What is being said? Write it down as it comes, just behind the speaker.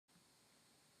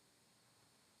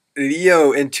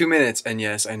Leo in 2 minutes, and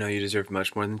yes, I know you deserve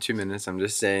much more than 2 minutes. I'm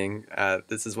just saying,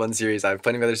 this is one series. I have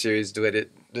plenty of other series devoted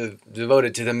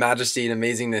to the majesty and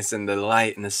amazingness and the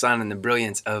light and the sun and the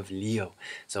brilliance of Leo.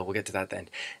 So we'll get to that then.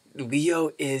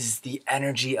 Leo is the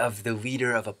energy of the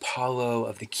leader, of Apollo,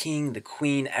 of the king, the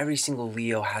queen. Every single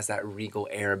Leo has that regal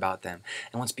air about them.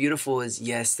 And what's beautiful is,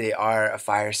 yes, they are a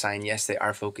fire sign. Yes, they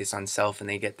are focused on self, and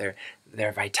they get their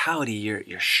vitality,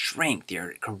 your strength,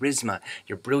 your charisma,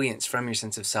 your brilliance from your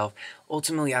sense of self.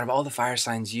 Ultimately, out of all the fire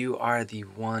signs, you are the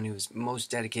one who's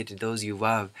most dedicated to those you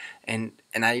love. And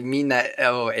I mean that,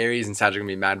 oh, Aries and Sag are going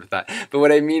to be mad with that. But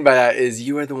what I mean by that is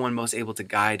you are the one most able to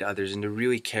guide others and to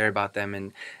really care about them.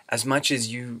 And as much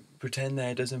as you pretend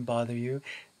that it doesn't bother you,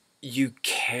 you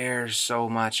care so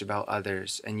much about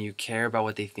others and you care about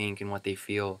what they think and what they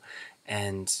feel.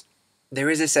 And there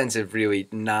is a sense of really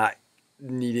not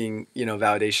needing,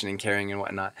 validation and caring and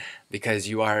whatnot, because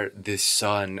you are the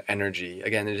sun energy.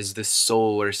 Again, it is the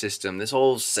solar system. This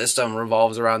whole system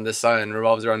revolves around the sun,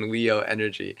 revolves around Leo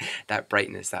energy, that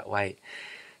brightness, that light,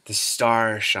 the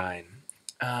star shine.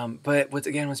 But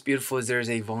what's beautiful is there's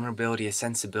a vulnerability, a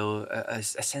sensibility, a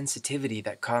sensitivity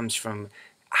that comes from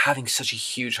having such a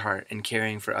huge heart and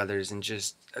caring for others and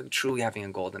just truly having a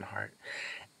golden heart.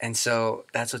 And so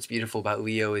that's what's beautiful about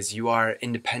Leo is you are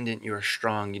independent, you are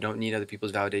strong, you don't need other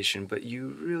people's validation, but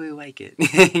you really like it.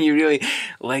 You really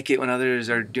like it when others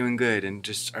are doing good and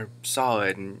just are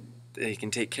solid and they can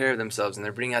take care of themselves and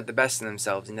they're bringing out the best in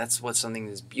themselves. And that's what's something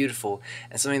that's beautiful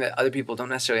and something that other people don't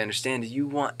necessarily understand. You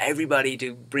want everybody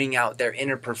to bring out their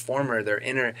inner performer, their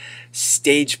inner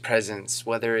stage presence,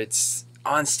 whether it's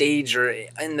on stage or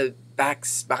in the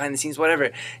backs, behind the scenes,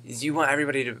 whatever. Is you want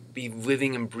everybody to be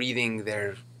living and breathing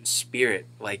their spirit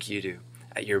like you do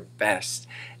at your best.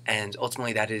 And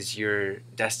ultimately that is your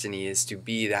destiny, is to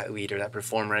be that leader, that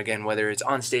performer. Again, whether it's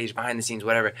on stage, behind the scenes,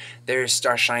 whatever, there's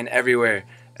starshine everywhere,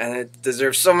 and it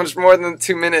deserves so much more than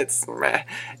 2 minutes.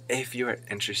 If you are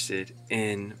interested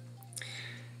in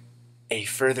a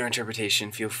further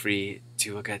interpretation, feel free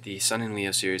to look at the Sun and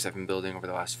Leo series I've been building over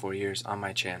the last 4 years on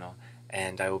my channel,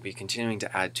 and I will be continuing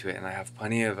to add to it, and I have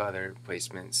plenty of other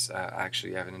placements.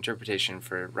 Actually, I have an interpretation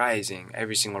for rising,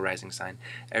 every single rising sign,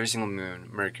 every single moon,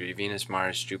 Mercury, Venus,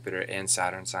 Mars, Jupiter, and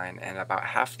Saturn sign, and about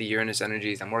half the Uranus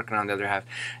energies I'm working on. The other half,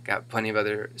 got plenty of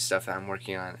other stuff that I'm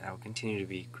working on, and I will continue to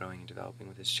be growing and developing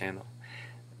with this channel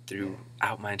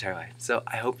throughout my entire life. So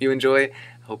I hope you enjoy.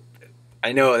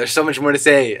 I know there's so much more to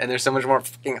say, and there's so much more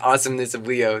fucking awesomeness of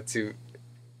Leo to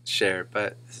share,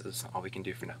 but this is all we can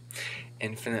do for now.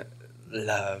 Infinite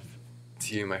love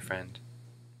to you, my friend.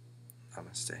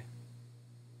 Namaste.